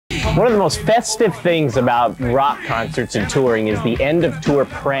One of the most festive things about rock concerts and touring is the end of tour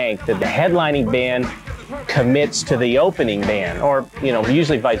prank that the headlining band commits to the opening band, or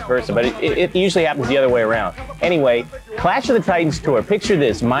usually vice versa, but it usually happens the other way around. Anyway, Clash of the Titans tour. Picture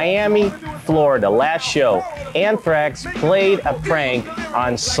this: Miami, Florida, last show. Anthrax played a prank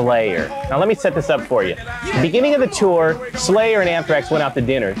on Slayer. Now let me set this up for you. Beginning of the tour, Slayer and Anthrax went out to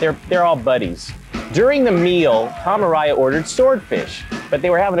dinner. They're all buddies. During the meal, Tom Araya ordered Swordfish, but they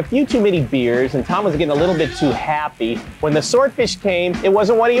were having a few too many beers, and Tom was getting a little bit too happy. When the Swordfish came, it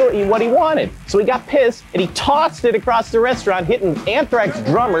wasn't what he wanted. So he got pissed, and he tossed it across the restaurant, hitting Anthrax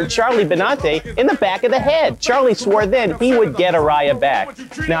drummer Charlie Benante in the back of the head. Charlie swore then he would get Araya back.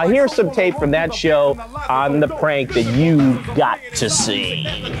 Now here's some tape from that show on the prank that you got to see.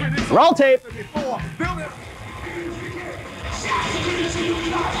 Roll tape.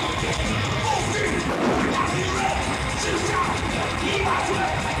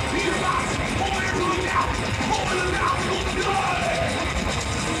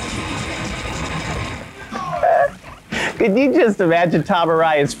 Could you just imagine Tom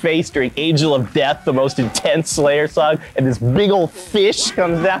Araya's face during Angel of Death, the most intense Slayer song, and this big old fish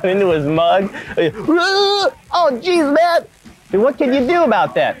comes down into his mug? Oh, geez, man. And what can you do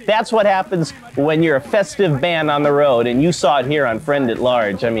about that? That's what happens when you're a festive band on the road, and you saw it here on Friend at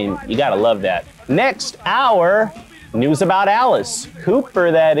Large. I mean, you gotta love that. Next hour, news about Alice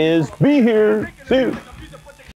Cooper, that is. Be here soon.